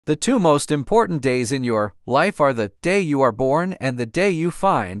The two most important days in your life are the day you are born and the day you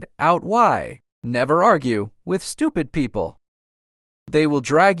find out why. Never argue with stupid people. They will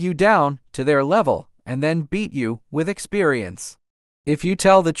drag you down to their level and then beat you with experience. If you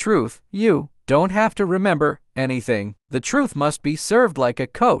tell the truth, you don't have to remember anything. The truth must be served like a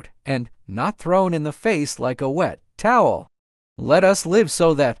coat and not thrown in the face like a wet towel. Let us live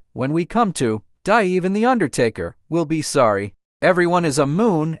so that when we come to die, even the undertaker will be sorry. Everyone is a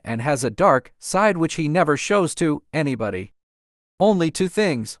moon and has a dark side which he never shows to anybody. Only two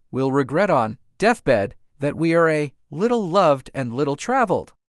things we'll regret on deathbed: that we are a little loved and little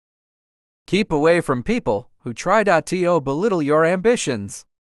traveled. Keep away from people who try to belittle your ambitions.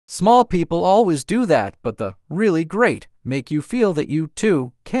 Small people always do that, but the really great make you feel that you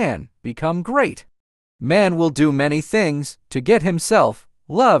too can become great. Man will do many things to get himself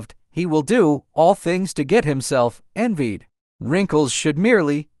loved. He will do all things to get himself envied. Wrinkles should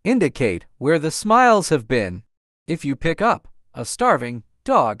merely indicate where the smiles have been. If you pick up a starving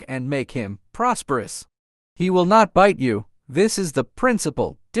dog and make him prosperous, he will not bite you. This is the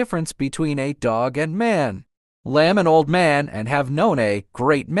principal difference between a dog and man. Lamb an old man and have known a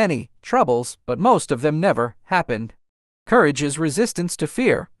great many troubles, but most of them never happened. Courage is resistance to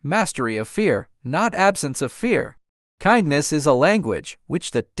fear, mastery of fear, not absence of fear. Kindness is a language which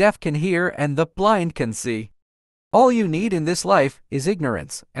the deaf can hear and the blind can see. All you need in this life is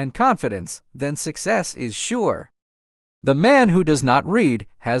ignorance and confidence, then success is sure. The man who does not read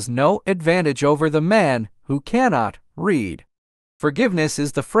has no advantage over the man who cannot read. Forgiveness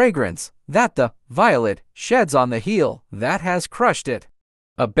is the fragrance that the violet sheds on the heel that has crushed it.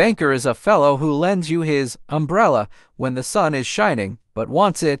 A banker is a fellow who lends you his umbrella when the sun is shining, but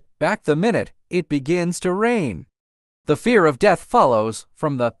wants it back the minute it begins to rain. The fear of death follows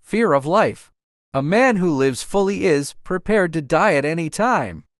from the fear of life. A man who lives fully is prepared to die at any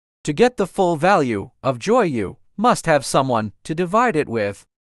time. To get the full value of joy, you must have someone to divide it with.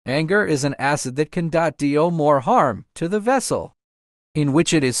 Anger is an acid that can do more harm to the vessel in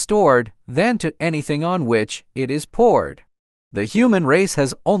which it is stored than to anything on which it is poured. The human race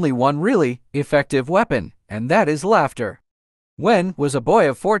has only one really effective weapon, and that is laughter. When was a boy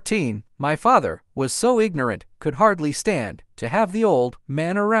of 14, my father was so ignorant could hardly stand to have the old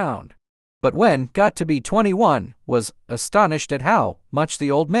man around. But when got to be 21, was astonished at how much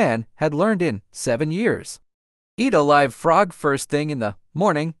the old man had learned in 7 years. Eat a live frog first thing in the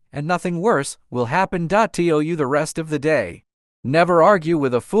morning, and nothing worse will happen to you the rest of the day. Never argue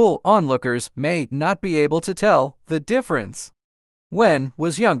with a fool. Onlookers may not be able to tell the difference. When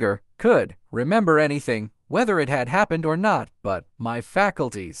was younger, could remember anything, whether it had happened or not, but my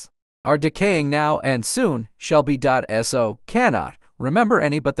faculties are decaying now and soon shall be so cannot remember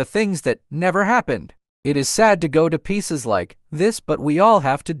any but the things that never happened. It is sad to go to pieces like this, but we all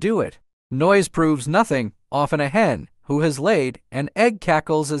have to do it. Noise proves nothing. Often a hen who has laid an egg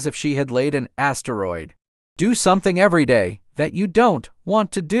cackles as if she had laid an asteroid. Do something every day that you don't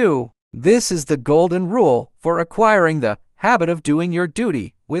want to do. This is the golden rule for acquiring the habit of doing your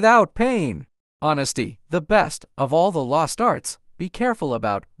duty without pain. Honesty, the best of all the lost arts. Be careful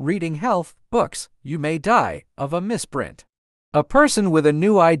about reading health books. You may die of a misprint. A person with a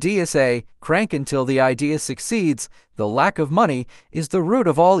new idea say, crank until the idea succeeds. The lack of money is the root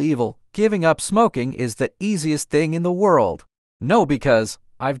of all evil. Giving up smoking is the easiest thing in the world. No, because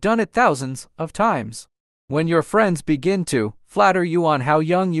I've done it thousands of times. When your friends begin to flatter you on how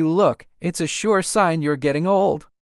young you look, it's a sure sign you're getting old.